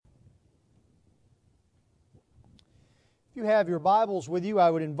If you have your Bibles with you, I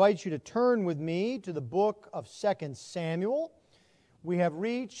would invite you to turn with me to the book of 2 Samuel. We have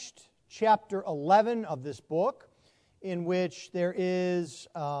reached chapter 11 of this book, in which there is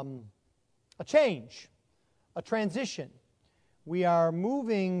a change, a transition. We are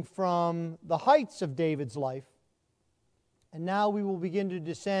moving from the heights of David's life, and now we will begin to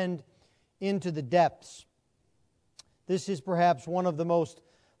descend into the depths. This is perhaps one of the most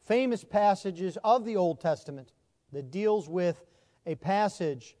famous passages of the Old Testament that deals with a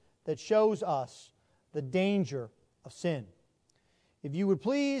passage that shows us the danger of sin. If you would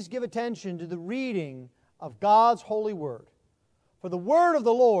please give attention to the reading of God's holy word. For the word of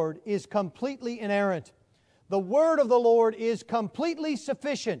the Lord is completely inerrant. The word of the Lord is completely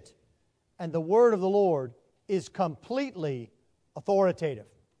sufficient. And the word of the Lord is completely authoritative.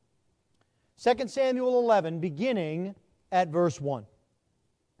 2 Samuel 11, beginning at verse 1.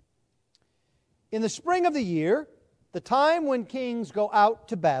 In the spring of the year, the time when kings go out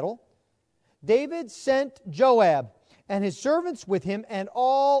to battle, David sent Joab and his servants with him and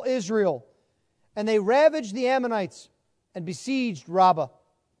all Israel, and they ravaged the Ammonites and besieged Rabbah.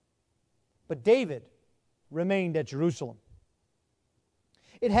 But David remained at Jerusalem.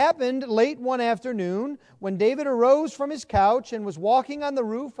 It happened late one afternoon, when David arose from his couch and was walking on the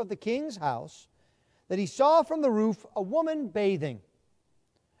roof of the king's house, that he saw from the roof a woman bathing,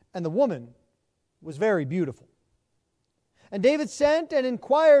 and the woman was very beautiful. And David sent and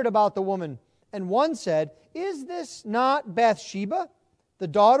inquired about the woman, and one said, "Is this not Bathsheba, the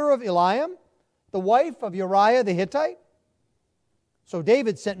daughter of Eliam, the wife of Uriah the Hittite?" So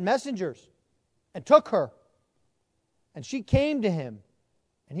David sent messengers and took her, and she came to him,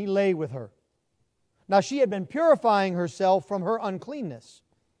 and he lay with her. Now she had been purifying herself from her uncleanness.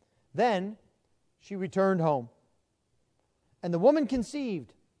 Then she returned home. And the woman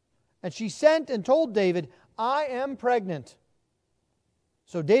conceived, and she sent and told David, "I am pregnant."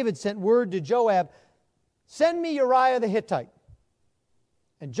 So David sent word to Joab, "Send me Uriah the Hittite."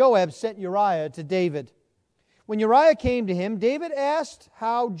 And Joab sent Uriah to David. When Uriah came to him, David asked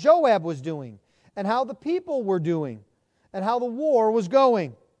how Joab was doing, and how the people were doing, and how the war was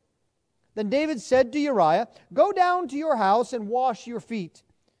going. Then David said to Uriah, "Go down to your house and wash your feet."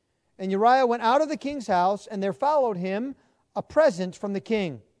 And Uriah went out of the king's house, and there followed him a present from the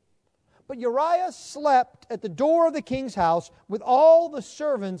king. But Uriah slept at the door of the king's house with all the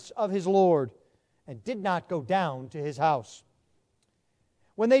servants of his lord, and did not go down to his house.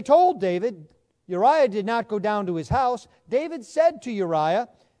 When they told David Uriah did not go down to his house, David said to Uriah,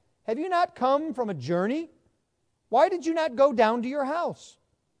 "Have you not come from a journey? Why did you not go down to your house?"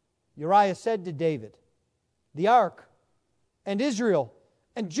 Uriah said to David, "The ark and Israel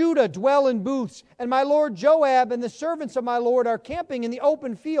and Judah dwell in booths, and my lord Joab and the servants of my lord are camping in the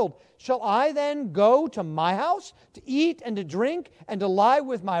open field. Shall I then go to my house to eat and to drink and to lie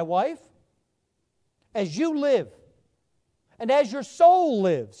with my wife? As you live, and as your soul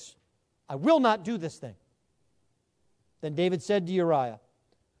lives, I will not do this thing." Then David said to Uriah,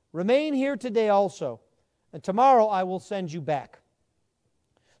 "Remain here today also, and tomorrow I will send you back."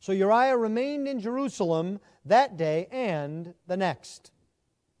 So Uriah remained in Jerusalem that day and the next.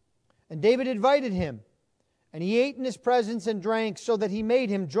 And David invited him, and he ate in his presence and drank, so that he made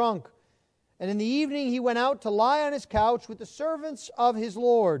him drunk. And in the evening he went out to lie on his couch with the servants of his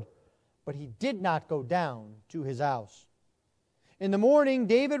lord, but he did not go down to his house. In the morning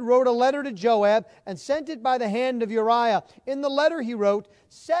David wrote a letter to Joab and sent it by the hand of Uriah. In the letter he wrote,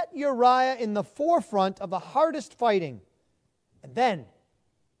 "Set Uriah in the forefront of the hardest fighting, and then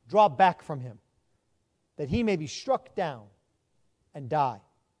draw back from him, that he may be struck down and die."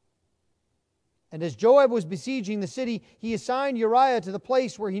 And as Joab was besieging the city, he assigned Uriah to the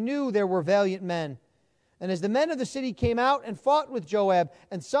place where he knew there were valiant men. And as the men of the city came out and fought with Joab,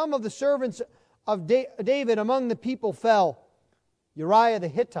 and some of the servants of David among the people fell, Uriah the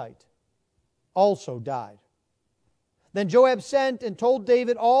Hittite also died. Then Joab sent and told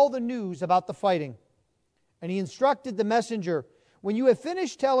David all the news about the fighting. And he instructed the messenger, "When you have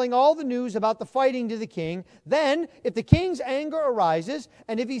finished telling all the news about the fighting to the king, then if the king's anger arises,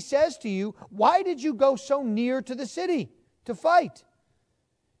 and if he says to you, 'Why did you go so near to the city to fight?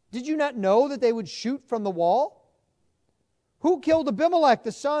 Did you not know that they would shoot from the wall? Who killed Abimelech,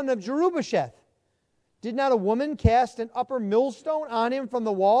 the son of Jerubbesheth? Did not a woman cast an upper millstone on him from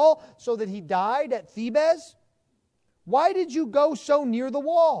the wall, so that he died at Thebez? Why did you go so near the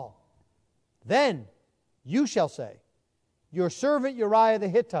wall?' Then you shall say, 'Your servant Uriah the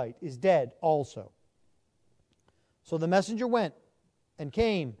Hittite is dead also.'" So the messenger went and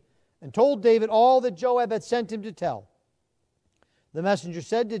came and told David all that Joab had sent him to tell. The messenger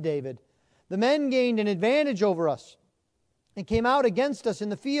said to David, "The men gained an advantage over us, and came out against us in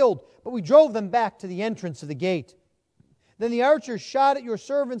the field, but we drove them back to the entrance of the gate. Then the archers shot at your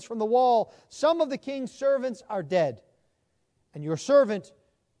servants from the wall. Some of the king's servants are dead, and your servant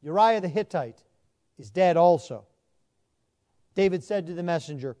Uriah the Hittite is dead also." David said to the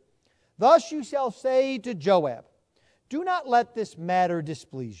messenger, "Thus you shall say to Joab, 'Do not let this matter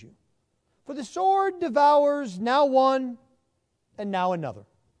displease you, for the sword devours now one and now another.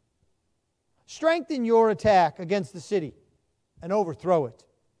 Strengthen your attack against the city and overthrow it,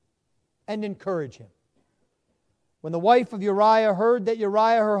 and encourage him.'" When the wife of Uriah heard that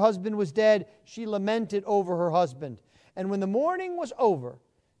Uriah her husband was dead, she lamented over her husband. And when the mourning was over,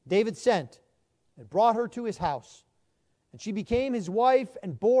 David sent and brought her to his house. And she became his wife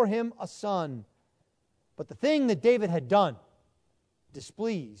and bore him a son. But the thing that David had done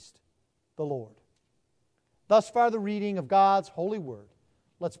displeased the Lord. Thus far the reading of God's holy word.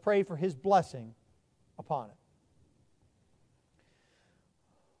 Let's pray for His blessing upon it.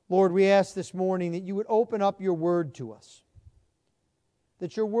 Lord, we ask this morning that You would open up Your word to us.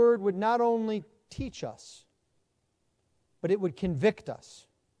 That Your word would not only teach us, but it would convict us.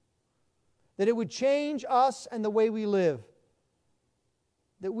 That it would change us and the way we live.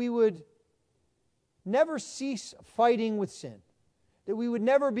 That we would never cease fighting with sin. That we would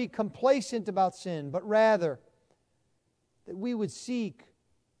never be complacent about sin, but rather that we would seek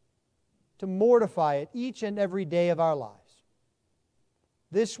to mortify it each and every day of our lives.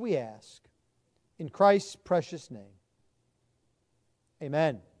 This we ask in Christ's precious name.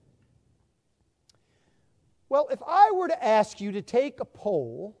 Amen. Well, if I were to ask you to take a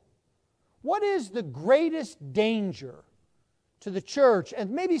poll, what is the greatest danger to the church,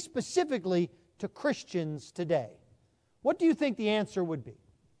 and maybe specifically to Christians today? What do you think the answer would be?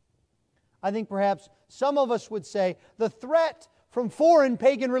 I think perhaps some of us would say the threat from foreign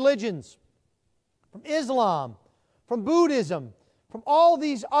pagan religions, from Islam, from Buddhism, from all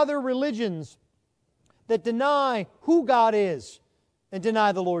these other religions that deny who God is and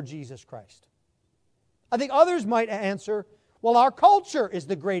deny the Lord Jesus Christ. I think others might answer, well, our culture is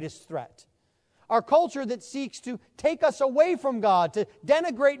the greatest threat. Our culture that seeks to take us away from God, to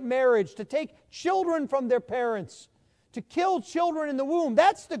denigrate marriage, to take children from their parents, to kill children in the womb.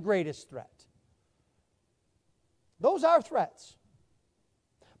 That's the greatest threat. Those are threats.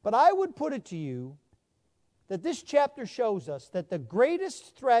 But I would put it to you that this chapter shows us that the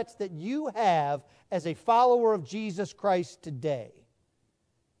greatest threat that you have as a follower of Jesus Christ today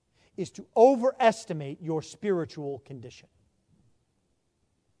is to overestimate your spiritual condition.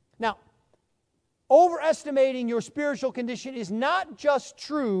 Now, overestimating your spiritual condition is not just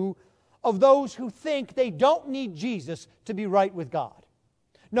true of those who think they don't need Jesus to be right with God.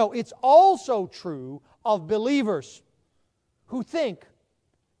 No, it's also true of believers who think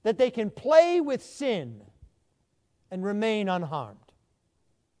that they can play with sin and remain unharmed.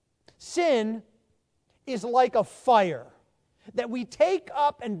 Sin is like a fire that we take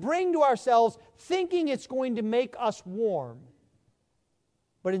up and bring to ourselves thinking it's going to make us warm.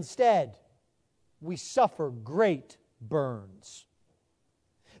 But instead, we suffer great burns.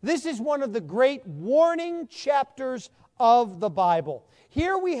 This is one of the great warning chapters of the Bible.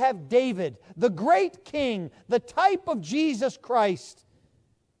 Here we have David, the great king, the type of Jesus Christ,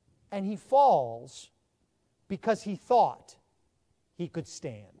 and he falls because he thought he could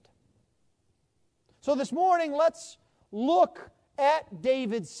stand. So this morning, let's look at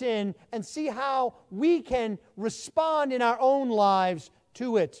David's sin and see how we can respond in our own lives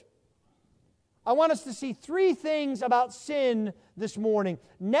to it. I want us to see three things about sin this morning.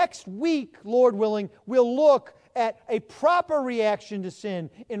 Next week, Lord willing, we'll look at a proper reaction to sin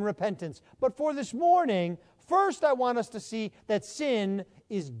in repentance. But for this morning, first I want us to see that sin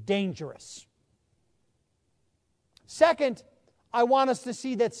is dangerous. Second, I want us to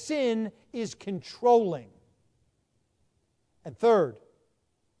see that sin is controlling. And third,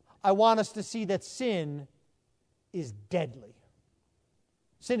 I want us to see that sin is deadly.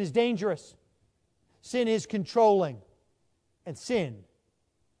 Sin is dangerous. Sin is controlling. And sin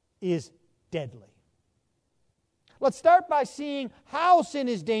is deadly. Let's start by seeing how sin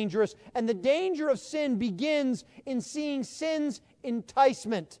is dangerous. And the danger of sin begins in seeing sin's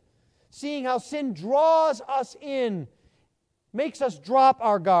enticement. Seeing how sin draws us in, makes us drop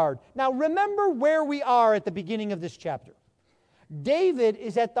our guard. Now remember where we are at the beginning of this chapter. David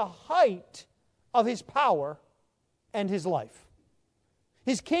is at the height of his power and his life.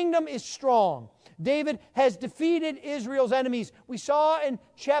 His kingdom is strong. David has defeated Israel's enemies. We saw in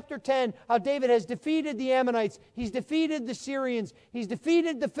chapter 10 how David has defeated the Ammonites. He's defeated the Syrians. He's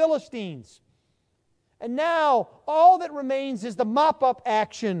defeated the Philistines. And now all that remains is the mop-up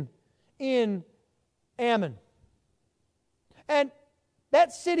action in Ammon. And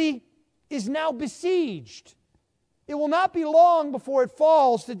that city is now besieged. It will not be long before it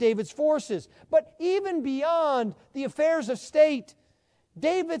falls to David's forces. But even beyond the affairs of state,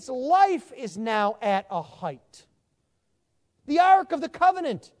 David's life is now at a height. The Ark of the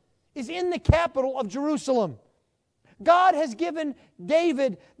Covenant is in the capital of Jerusalem. God has given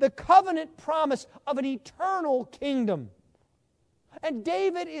David the covenant promise of an eternal kingdom. And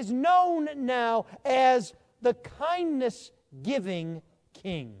David is known now as the kindness-giving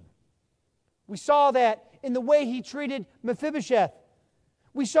king. We saw that in the way he treated Mephibosheth.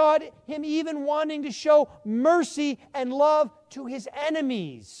 We saw him even wanting to show mercy and love to his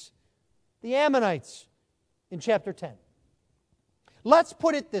enemies, the Ammonites, in chapter 10. Let's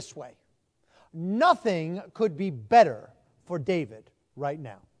put it this way. Nothing could be better for David right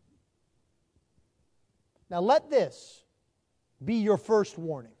now. Now let this be your first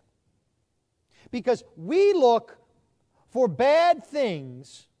warning. Because we look for bad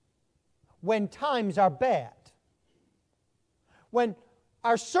things when times are bad. When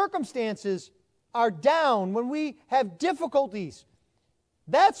our circumstances are down, when we have difficulties,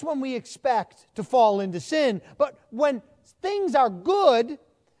 that's when we expect to fall into sin. But when things are good,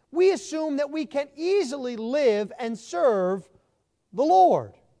 we assume that we can easily live and serve the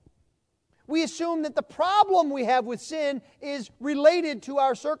Lord. We assume that the problem we have with sin is related to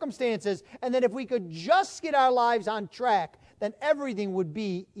our circumstances, and that if we could just get our lives on track, then everything would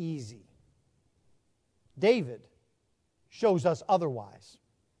be easy. David shows us otherwise.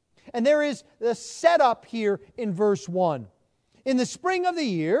 And there is the setup here in verse 1. In the spring of the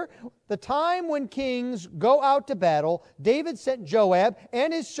year, the time when kings go out to battle, David sent Joab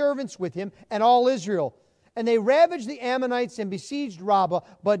and his servants with him and all Israel. And they ravaged the Ammonites and besieged Rabbah,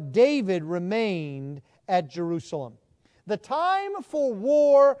 but David remained at Jerusalem. The time for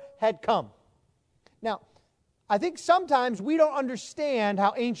war had come. Now, I think sometimes we don't understand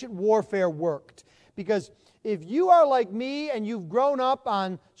how ancient warfare worked. Because if you are like me and you've grown up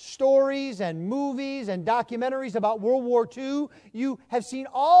on stories and movies and documentaries about World War II, you have seen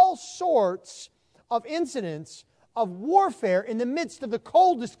all sorts of incidents of warfare in the midst of the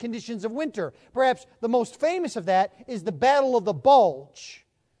coldest conditions of winter. Perhaps the most famous of that is the Battle of the Bulge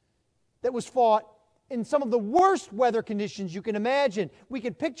that was fought in some of the worst weather conditions you can imagine. We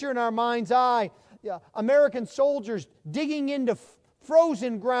could picture in our mind's eye American soldiers digging into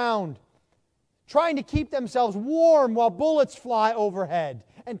frozen ground, trying to keep themselves warm while bullets fly overhead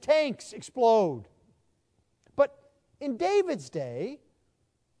and tanks explode. But in David's day,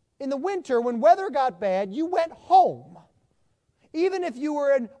 in the winter, when weather got bad, you went home. Even if you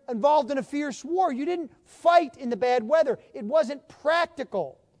were involved in a fierce war, you didn't fight in the bad weather. It wasn't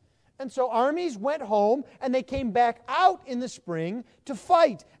practical. And so armies went home and they came back out in the spring to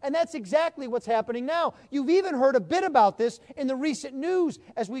fight. And that's exactly what's happening now. You've even heard a bit about this in the recent news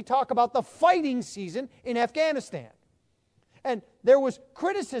as we talk about the fighting season in Afghanistan. And there was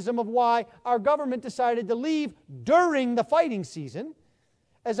criticism of why our government decided to leave during the fighting season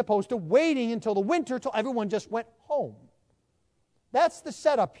as opposed to waiting until the winter till everyone just went home. That's the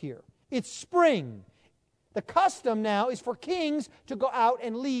setup here. It's spring. The custom now is for kings to go out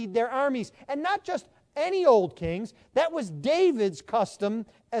and lead their armies. And not just any old kings. That was David's custom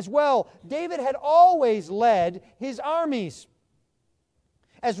as well. David had always led his armies.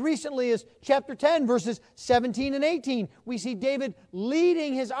 As recently as chapter 10, verses 17 and 18, we see David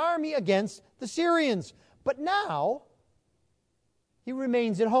leading his army against the Syrians. But now, he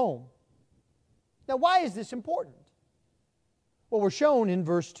remains at home. Now, why is this important? Well, we're shown in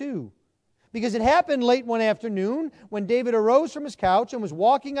verse 2. Because it happened late one afternoon when David arose from his couch and was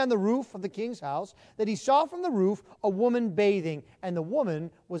walking on the roof of the king's house that he saw from the roof a woman bathing, and the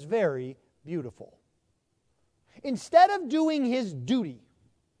woman was very beautiful. Instead of doing his duty,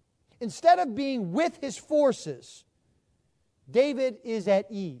 instead of being with his forces, David is at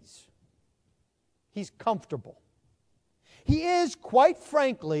ease. He's comfortable. He is, quite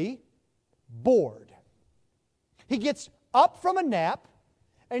frankly, bored. He gets up from a nap,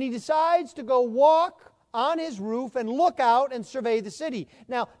 and he decides to go walk on his roof and look out and survey the city.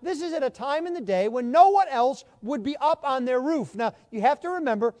 Now, this is at a time in the day when no one else would be up on their roof. Now, you have to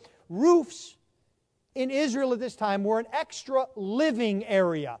remember, roofs in Israel at this time were an extra living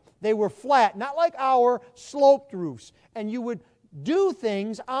area. They were flat, not like our sloped roofs. And you would do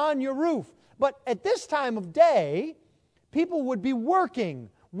things on your roof. But at this time of day, people would be working.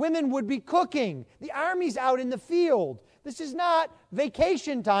 Women would be cooking. The army's out in the field. This is not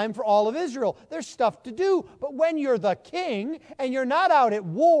vacation time for all of Israel. There's stuff to do. But when you're the king and you're not out at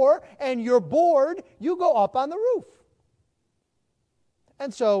war and you're bored, you go up on the roof.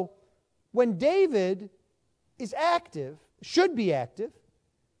 And so when David is active, should be active,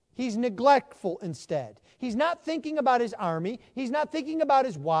 he's neglectful instead. He's not thinking about his army. He's not thinking about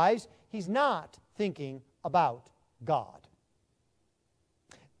his wives. He's not thinking about God.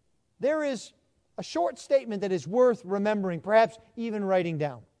 There is a short statement that is worth remembering, perhaps even writing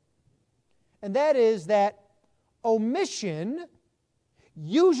down. And that is that omission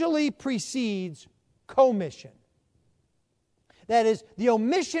usually precedes commission. That is, the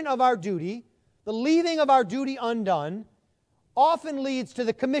omission of our duty, the leaving of our duty undone, often leads to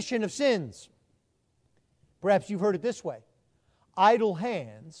the commission of sins. Perhaps you've heard it this way: idle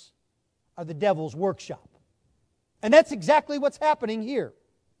hands are the devil's workshop. And that's exactly what's happening here.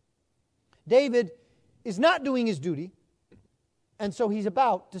 David is not doing his duty, and so he's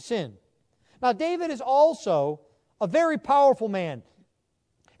about to sin. Now, David is also a very powerful man.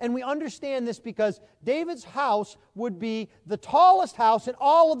 And we understand this because David's house would be the tallest house in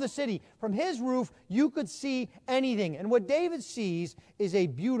all of the city. From his roof, you could see anything. And what David sees is a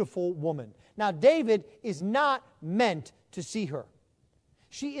beautiful woman. Now, David is not meant to see her.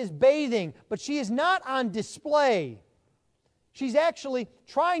 She is bathing, but she is not on display. She's actually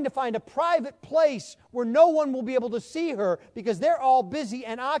trying to find a private place where no one will be able to see her because they're all busy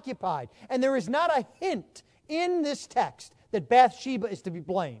and occupied. And there is not a hint in this text that Bathsheba is to be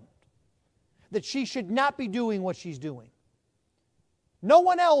blamed, that she should not be doing what she's doing. No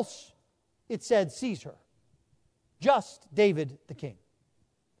one else, it said, sees her. Just David the king.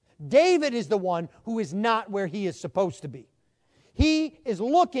 David is the one who is not where he is supposed to be. He is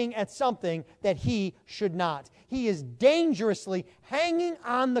looking at something that he should not. He is dangerously hanging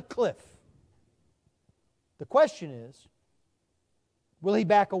on the cliff. The question is, will he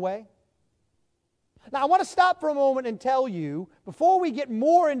back away? Now, I want to stop for a moment and tell you, before we get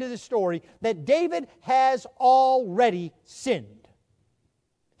more into the story, that David has already sinned.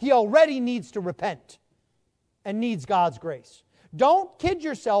 He already needs to repent and needs God's grace. Don't kid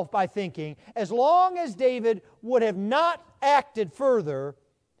yourself by thinking, as long as David would have not acted further,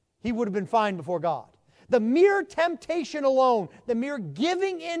 he would have been fine before God. The mere temptation alone, the mere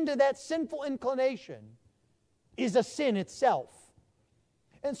giving in to that sinful inclination, is a sin itself.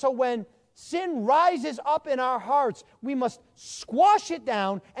 And so when sin rises up in our hearts, we must squash it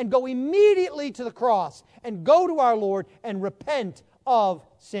down and go immediately to the cross and go to our Lord and repent of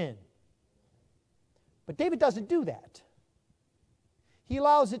sin. But David doesn't do that. He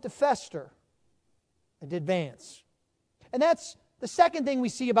allows it to fester and to advance. And that's the second thing we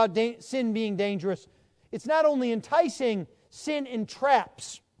see about sin being dangerous. It's not only enticing, sin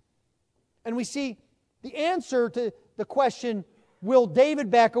entraps. And we see the answer to the question, will David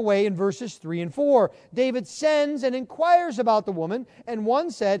back away, in verses 3 and 4. David sends and inquires about the woman, and one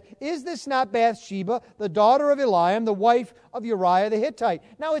said, "Is this not Bathsheba, the daughter of Eliam, the wife of Uriah the Hittite?"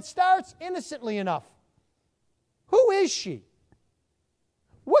 Now it starts innocently enough. Who is she?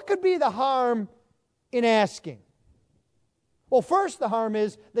 What could be the harm in asking? Well, first, the harm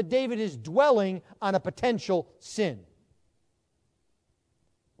is that David is dwelling on a potential sin.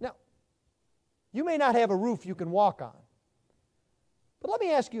 Now, you may not have a roof you can walk on. But let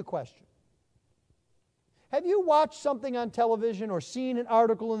me ask you a question. Have you watched something on television or seen an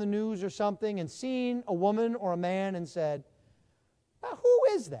article in the news or something and seen a woman or a man and said, "Now, who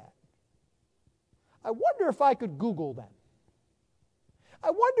is that? I wonder if I could Google them. I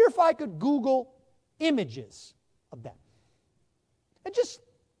wonder if I could Google images of them and just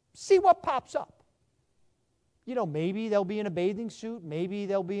see what pops up." You know, maybe they'll be in a bathing suit. Maybe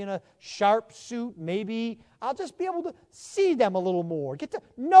they'll be in a sharp suit. Maybe I'll just be able to see them a little more, get to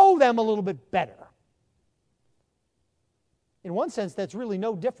know them a little bit better. In one sense, that's really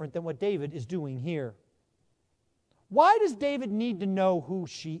no different than what David is doing here. Why does David need to know who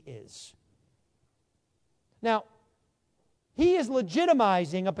she is? Now, he is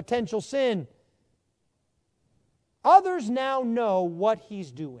legitimizing a potential sin. Others now know what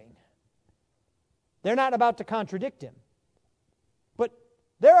he's doing. They're not about to contradict him. But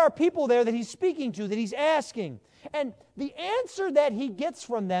there are people there that he's speaking to, that he's asking. And the answer that he gets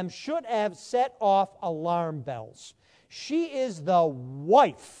from them should have set off alarm bells. She is the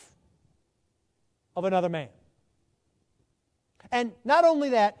wife of another man. And not only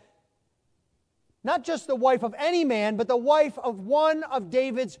that, not just the wife of any man, but the wife of one of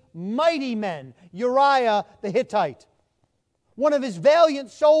David's mighty men, Uriah the Hittite. One of his valiant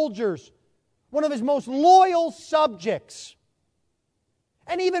soldiers, one of his most loyal subjects.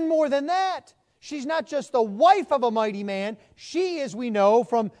 And even more than that, she's not just the wife of a mighty man, she, as we know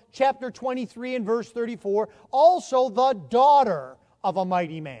from chapter 23 and verse 34, also the daughter of a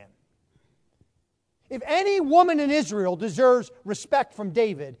mighty man. If any woman in Israel deserves respect from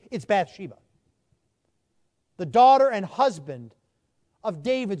David, it's Bathsheba. the daughter and husband of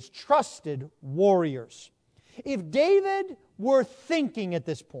David's trusted warriors. If David were thinking at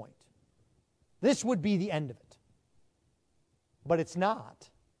this point, this would be the end of it. But it's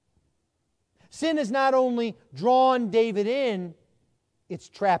not. Sin has not only drawn David in, it's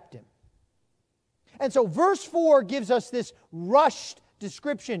trapped him. And so verse 4 gives us this rushed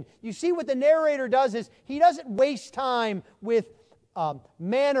description. You see what the narrator does is he doesn't waste time with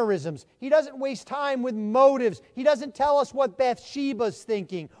mannerisms. He doesn't waste time with motives. He doesn't tell us what Bathsheba's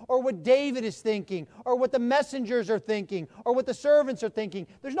thinking, or what David is thinking, or what the messengers are thinking, or what the servants are thinking.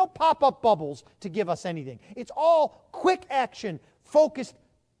 There's no pop-up bubbles to give us anything. It's all quick action, focused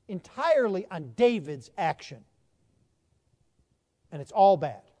entirely on David's action. And it's all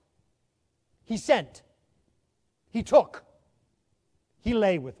bad. He sent. He took. He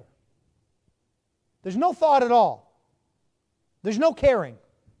lay with her. There's no thought at all. There's no caring.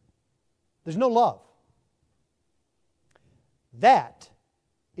 There's no love. That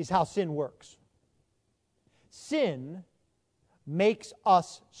is how sin works. Sin makes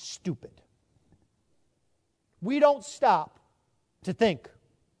us stupid. We don't stop to think.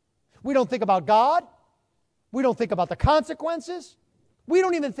 We don't think about God. We don't think about the consequences. We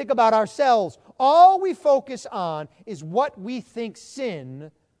don't even think about ourselves. All we focus on is what we think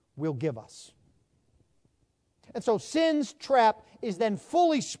sin will give us. And so sin's trap is then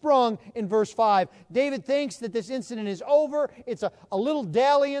fully sprung in verse 5. David thinks that this incident is over. It's a little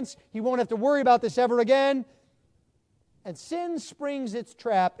dalliance. He won't have to worry about this ever again. And sin springs its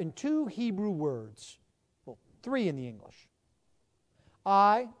trap in two Hebrew words. Well, three in the English.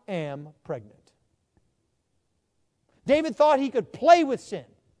 I am pregnant. David thought he could play with sin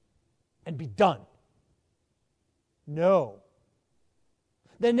and be done. No.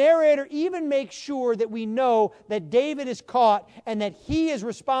 The narrator even makes sure that we know that David is caught and that he is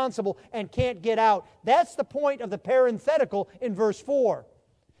responsible and can't get out. That's the point of the parenthetical in verse 4.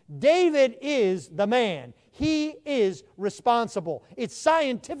 David is the man. He is responsible. It's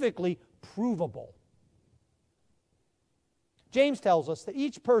scientifically provable. James tells us that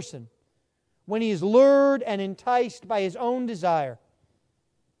each person, when he is lured and enticed by his own desire,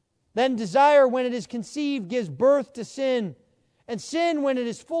 then desire, when it is conceived, gives birth to sin. And sin, when it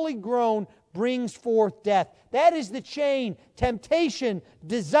is fully grown, brings forth death. That is the chain. Temptation,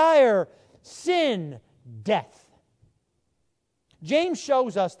 desire, sin, death. James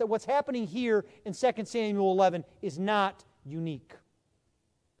shows us that what's happening here in 2 Samuel 11 is not unique.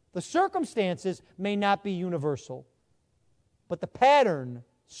 The circumstances may not be universal, but the pattern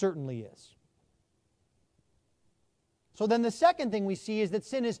certainly is. So then the second thing we see is that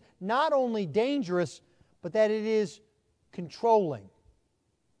sin is not only dangerous, but that it is controlling.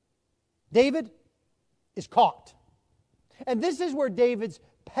 David is caught. And this is where David's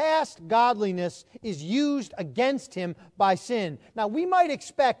past godliness is used against him by sin. Now, we might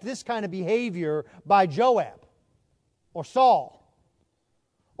expect this kind of behavior by Joab or Saul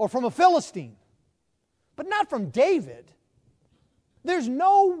or from a Philistine, but not from David. There's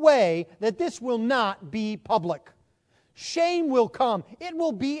no way that this will not be public. Shame will come. It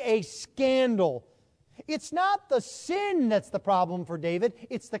will be a scandal. It's not the sin that's the problem for David,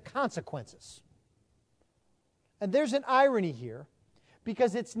 it's the consequences. And there's an irony here,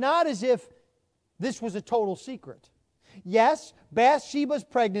 because it's not as if this was a total secret. Yes, Bathsheba's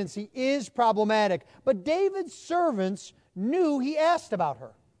pregnancy is problematic, but David's servants knew he asked about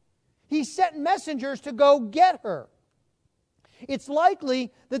her. He sent messengers to go get her. It's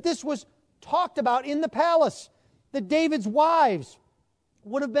likely that this was talked about in the palace, that David's wives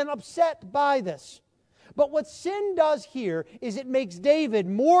would have been upset by this. But what sin does here is it makes David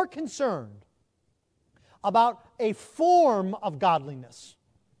more concerned about a form of godliness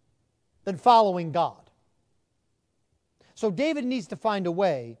than following God. So David needs to find a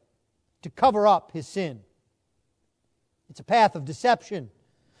way to cover up his sin. It's a path of deception.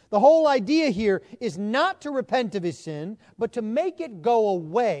 The whole idea here is not to repent of his sin, but to make it go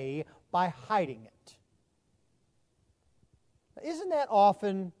away by hiding it. Isn't that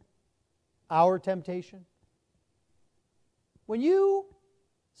often our temptation? When you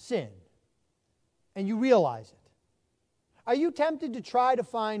sin and you realize it, are you tempted to try to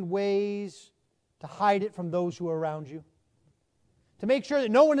find ways to hide it from those who are around you? To make sure that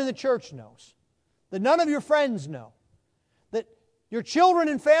no one in the church knows, that none of your friends know, that your children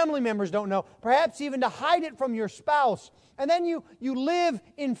and family members don't know, perhaps even to hide it from your spouse. And then you live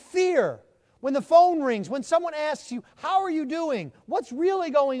in fear. When the phone rings, when someone asks you, how are you doing? What's really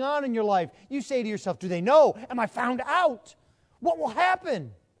going on in your life? You say to yourself, do they know? Am I found out? What will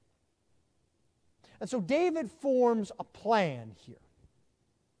happen? And so David forms a plan here.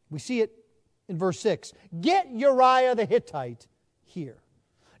 We see it in verse 6. Get Uriah the Hittite here.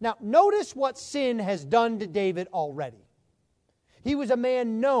 Now, notice what sin has done to David already. He was a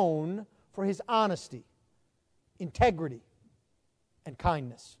man known for his honesty, integrity, and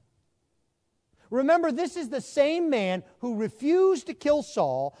kindness. Remember, this is the same man who refused to kill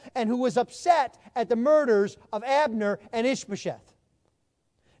Saul and who was upset at the murders of Abner and Ishbosheth.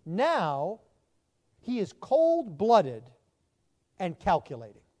 Now, he is cold-blooded and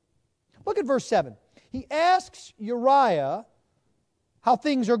calculating. Look at verse 7. He asks Uriah how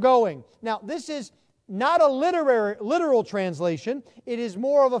things are going. Now, this is not a literal translation. It is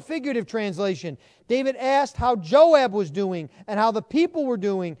more of a figurative translation. David asked how Joab was doing and how the people were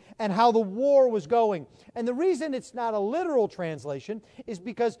doing and how the war was going. And the reason it's not a literal translation is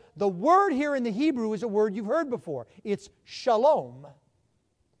because the word here in the Hebrew is a word you've heard before. It's shalom.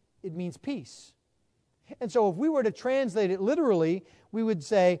 It means peace. And so if we were to translate it literally, we would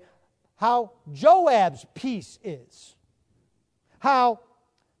say how Joab's peace is, how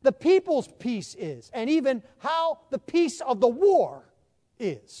the people's peace is, and even how the peace of the war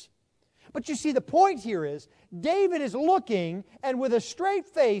is. But you see, the point here is David is looking and with a straight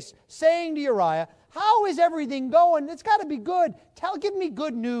face saying to Uriah, how is everything going? It's got to be good. Give me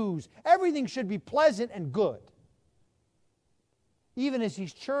good news. Everything should be pleasant and good. Even as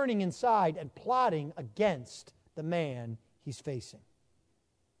he's churning inside and plotting against the man he's facing.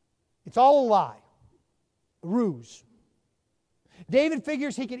 It's all a lie, a ruse. David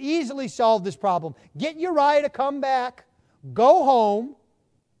figures he could easily solve this problem. Get Uriah to come back, go home,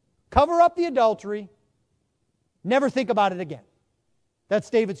 cover up the adultery, never think about it again.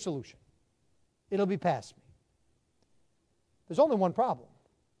 That's David's solution. It'll be past me. There's only one problem.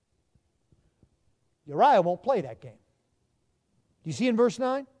 Uriah won't play that game. Do you see in verse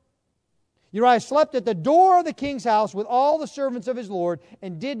 9? Uriah slept at the door of the king's house with all the servants of his Lord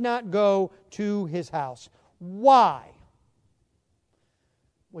and did not go to his house. Why?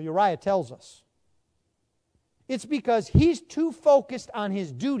 Well, Uriah tells us. It's because he's too focused on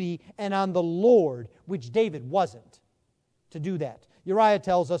his duty and on the Lord, which David wasn't, to do that. Uriah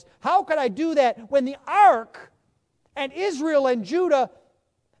tells us, how could I do that when the ark and Israel and Judah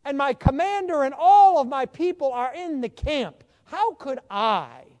and my commander and all of my people are in the camp? How could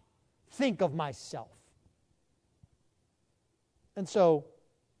I think of myself? And so,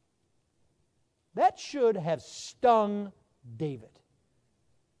 that should have stung David.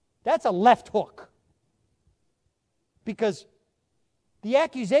 That's a left hook. Because the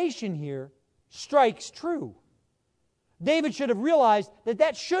accusation here strikes true. David should have realized that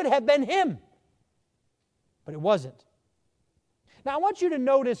that should have been him. But it wasn't. Now I want you to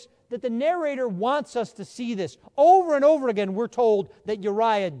notice that the narrator wants us to see this. Over and over again we're told that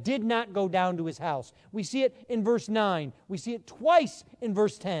Uriah did not go down to his house. We see it in verse 9. We see it twice in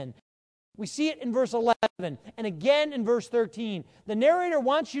verse 10. We see it in verse 11 and again in verse 13. The narrator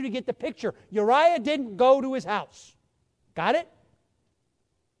wants you to get the picture. Uriah didn't go to his house. Got it?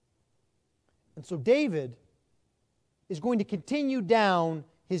 And so David is going to continue down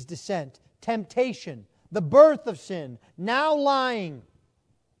his descent. Temptation, the birth of sin, now lying.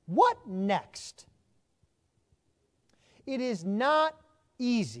 What next? It is not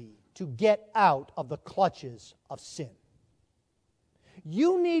easy to get out of the clutches of sin.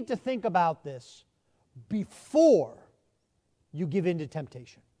 You need to think about this before you give in to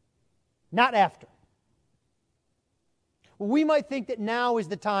temptation, not after. We might think that now is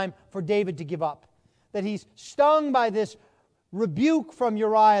the time for David to give up, that he's stung by this rebuke from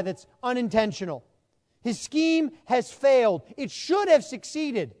Uriah that's unintentional. His scheme has failed. It should have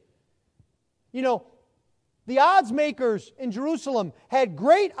succeeded. You know, the odds makers in Jerusalem had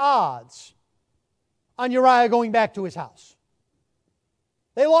great odds on Uriah going back to his house.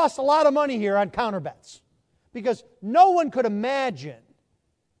 They lost a lot of money here on counter bets because no one could imagine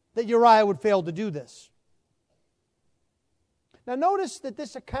that Uriah would fail to do this. Now notice that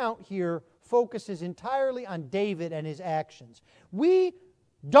this account here focuses entirely on David and his actions. We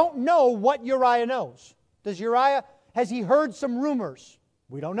don't know what Uriah knows. Has he heard some rumors?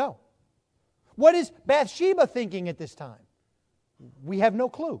 We don't know. What is Bathsheba thinking at this time? We have no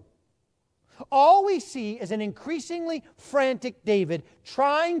clue. All we see is an increasingly frantic David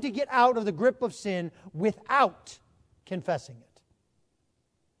trying to get out of the grip of sin without confessing it.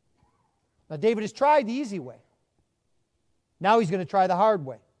 Now David has tried the easy way. Now he's going to try the hard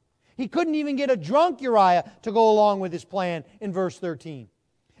way. He couldn't even get a drunk Uriah to go along with his plan in verse 13.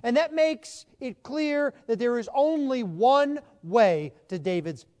 And that makes it clear that there is only one way to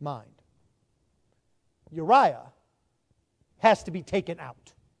David's mind. Uriah has to be taken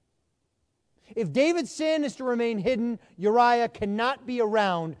out. If David's sin is to remain hidden, Uriah cannot be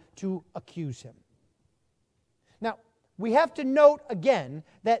around to accuse him. Now, we have to note again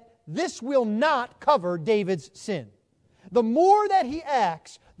that this will not cover David's sin. The more that he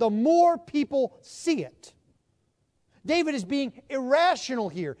acts, the more people see it. David is being irrational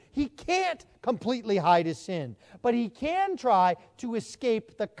here. He can't completely hide his sin, but he can try to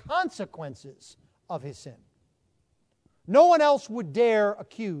escape the consequences of his sin. No one else would dare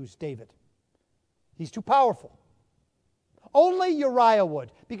accuse David. He's too powerful. Only Uriah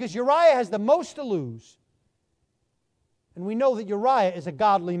would, because Uriah has the most to lose. And we know that Uriah is a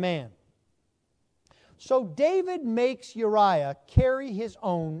godly man. So David makes Uriah carry his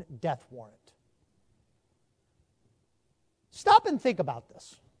own death warrant. Stop and think about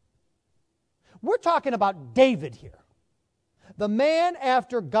this. We're talking about David here, the man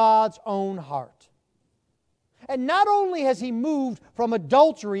after God's own heart. And not only has he moved from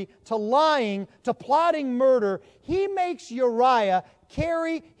adultery to lying to plotting murder, he makes Uriah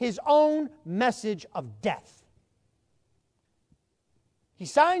carry his own message of death. He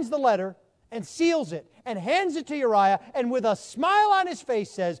signs the letter and seals it and hands it to Uriah, and with a smile on his face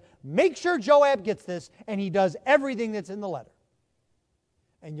says, "Make sure Joab gets this," and he does everything that's in the letter.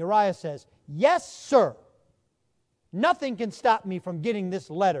 And Uriah says, "Yes, sir. Nothing can stop me from getting this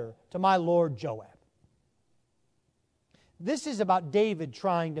letter to my lord Joab." This is about David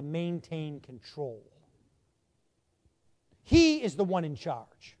trying to maintain control. He is the one in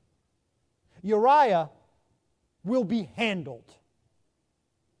charge. Uriah will be handled.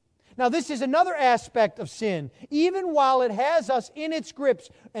 Now, this is another aspect of sin. Even while it has us in its grips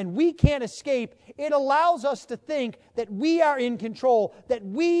and we can't escape, it allows us to think that we are in control, that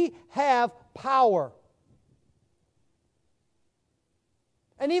we have power.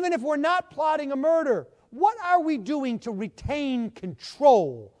 And even if we're not plotting a murder, what are we doing to retain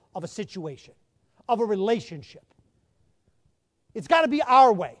control of a situation, of a relationship? It's got to be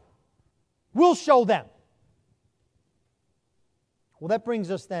our way. We'll show them. Well, that brings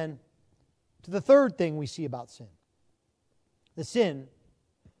us then to the third thing we see about sin. The sin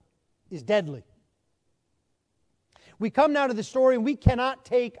is deadly. We come now to the story and we cannot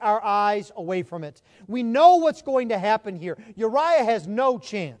take our eyes away from it. We know what's going to happen here. Uriah has no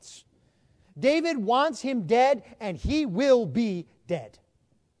chance. David wants him dead, and he will be dead.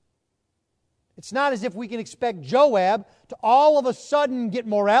 It's not as if we can expect Joab to all of a sudden get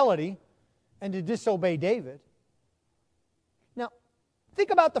morality and to disobey David. Now, think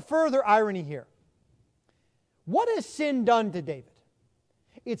about the further irony here. What has sin done to David?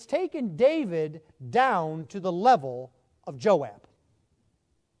 It's taken David down to the level of Joab.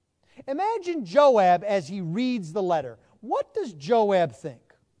 Imagine Joab as he reads the letter. What does Joab think?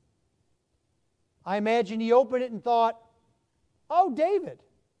 I imagine he opened it and thought, "Oh, David,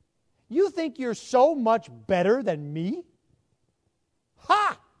 you think you're so much better than me?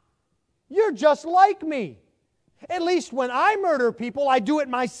 Ha! You're just like me. At least when I murder people, I do it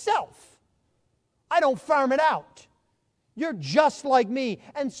myself. I don't farm it out. You're just like me."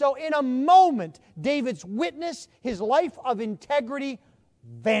 And so in a moment, David's witness, his life of integrity,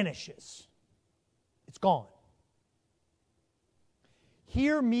 vanishes. It's gone.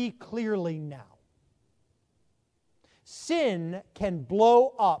 Hear me clearly now. Sin can blow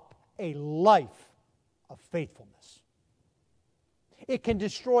up a life of faithfulness. It can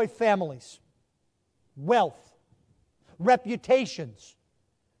destroy families, wealth, reputations,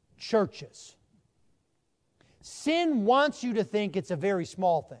 churches. Sin wants you to think it's a very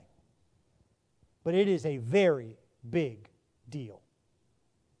small thing, but it is a very big deal.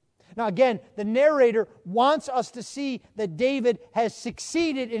 Now again, the narrator wants us to see that David has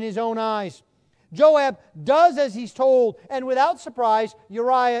succeeded in his own eyes. Joab does as he's told, and without surprise,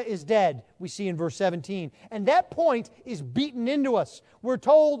 Uriah is dead, we see in verse 17. And that point is beaten into us. We're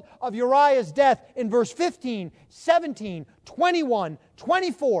told of Uriah's death in verse 15, 17, 21,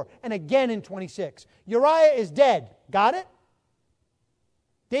 24, and again in 26. Uriah is dead. Got it?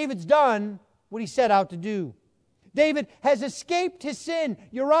 David's done what he set out to do. David has escaped his sin.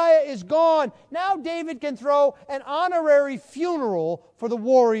 Uriah is gone. Now David can throw an honorary funeral for the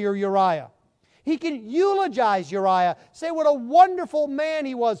warrior Uriah. He can eulogize Uriah, say what a wonderful man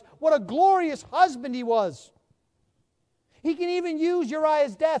he was, what a glorious husband he was. He can even use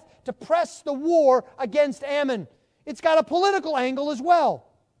Uriah's death to press the war against Ammon. It's got a political angle as well.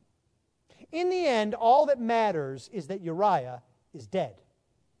 In the end, all that matters is that Uriah is dead.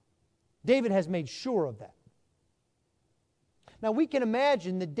 David has made sure of that. Now we can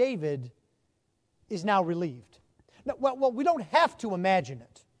imagine that David is now relieved. Now, well, we don't have to imagine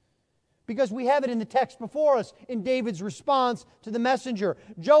it, because we have it in the text before us in David's response to the messenger.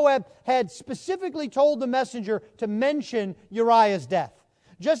 Joab had specifically told the messenger to mention Uriah's death,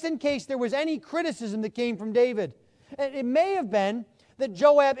 just in case there was any criticism that came from David. And it may have been that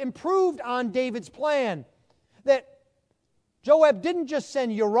Joab improved on David's plan, that Joab didn't just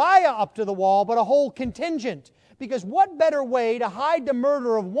send Uriah up to the wall, but a whole contingent. Because what better way to hide the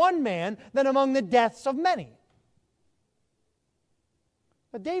murder of one man than among the deaths of many?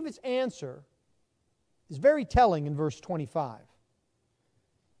 But David's answer is very telling in verse 25.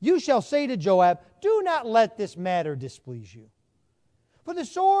 You shall say to Joab, do not let this matter displease you. For the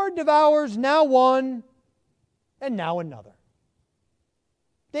sword devours now one and now another.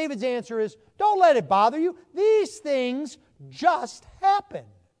 David's answer is, don't let it bother you. These things just happen.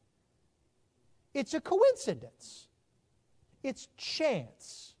 It's a coincidence. It's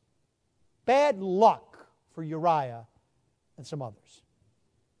chance. Bad luck for Uriah and some others.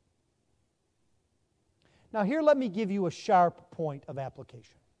 Now here let me give you a sharp point of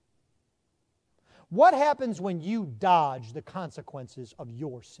application. What happens when you dodge the consequences of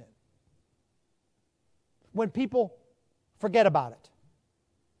your sin? When people forget about it?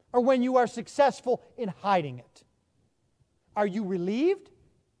 Or when you are successful in hiding it? Are you relieved?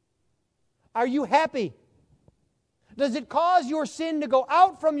 Are you happy? Does it cause your sin to go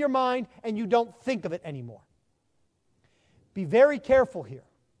out from your mind and you don't think of it anymore? Be very careful here,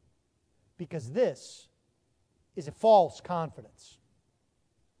 because this is a false confidence.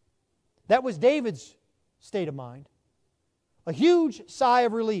 That was David's state of mind. A huge sigh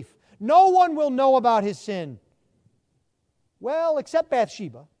of relief. No one will know about his sin. Well, except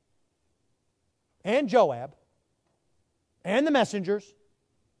Bathsheba and Joab and the messengers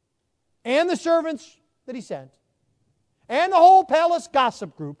and the servants that he sent and the whole palace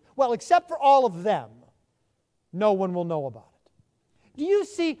gossip group. Well, except for all of them, no one will know about it. Do you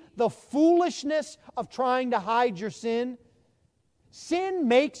see the foolishness of trying to hide your sin? Sin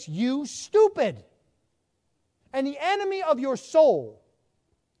makes you stupid. And the enemy of your soul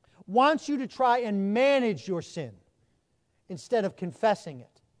wants you to try and manage your sin instead of confessing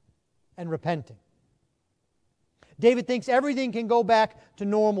it and repenting. David thinks everything can go back to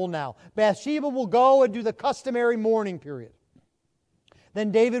normal now. Bathsheba will go and do the customary mourning period.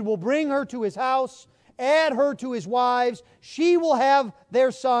 Then David will bring her to his house, add her to his wives. She will have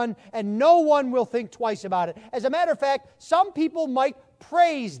their son, and no one will think twice about it. As a matter of fact, some people might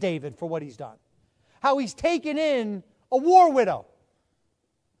praise David for what he's done. How he's taken in a war widow.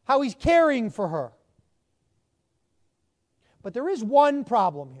 How he's caring for her. But there is one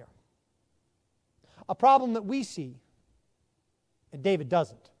problem here. A problem that we see, and David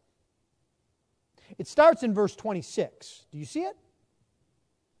doesn't. It starts in verse 26. Do you see it?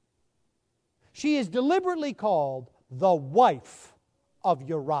 She is deliberately called the wife of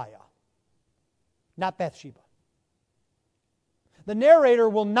Uriah, not Bathsheba. The narrator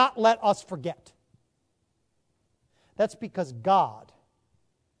will not let us forget. That's because God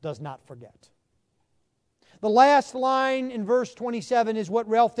does not forget. The last line in verse 27 is what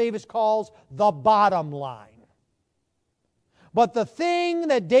Ralph Davis calls the bottom line. But the thing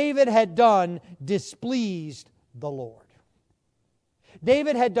that David had done displeased the Lord.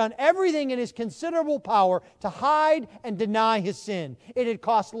 David had done everything in his considerable power to hide and deny his sin. It had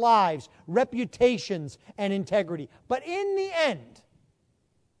cost lives, reputations, and integrity. But in the end,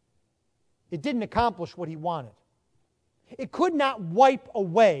 it didn't accomplish what he wanted. It could not wipe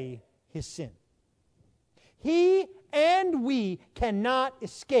away his sin. He and we cannot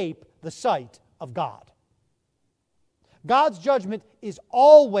escape the sight of God. God's judgment is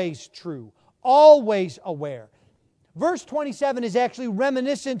always true, always aware. Verse 27 is actually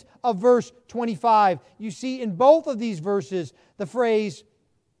reminiscent of verse 25. You see in both of these verses the phrase,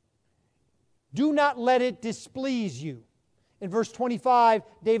 do not let it displease you. In verse 25,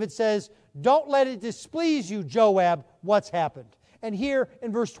 David says, don't let it displease you, Joab, what's happened. And here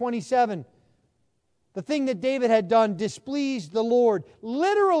in verse 27, the thing that David had done displeased the Lord.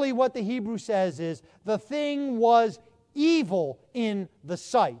 Literally what the Hebrew says is, the thing was evil in the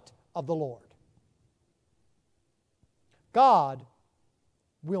sight of the Lord. God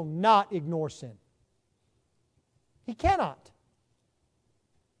will not ignore sin. He cannot.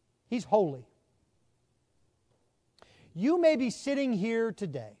 He's holy. You may be sitting here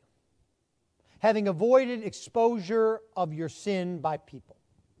today having avoided exposure of your sin by people,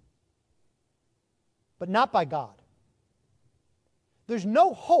 but not by God. There's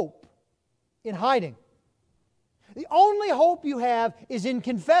no hope in hiding. The only hope you have is in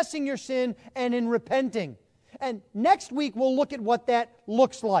confessing your sin and in repenting. And next week we'll look at what that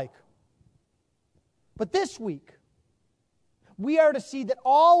looks like. But this week, we are to see that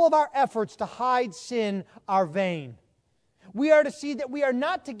all of our efforts to hide sin are vain. We are to see that we are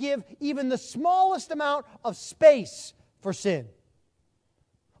not to give even the smallest amount of space for sin.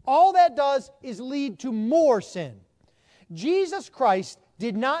 All that does is lead to more sin. Jesus Christ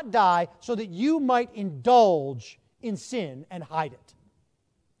did not die so that you might indulge in sin and hide it.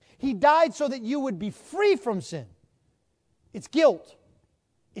 He died so that you would be free from sin. Its guilt,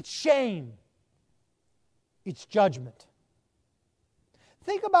 its shame, its judgment.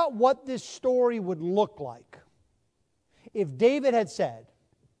 Think about what this story would look like if David had said,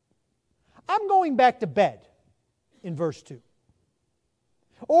 I'm going back to bed, in verse 2.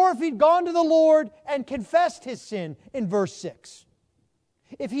 Or if he'd gone to the Lord and confessed his sin in verse 6.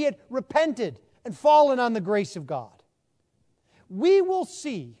 If he had repented and fallen on the grace of God. We will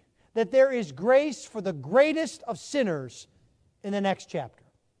see that there is grace for the greatest of sinners in the next chapter.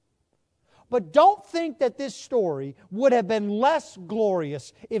 But don't think that this story would have been less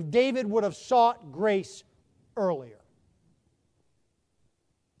glorious if David would have sought grace earlier.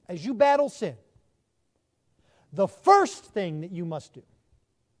 As you battle sin, the first thing that you must do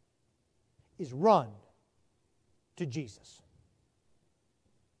is run to Jesus.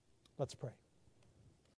 Let's pray.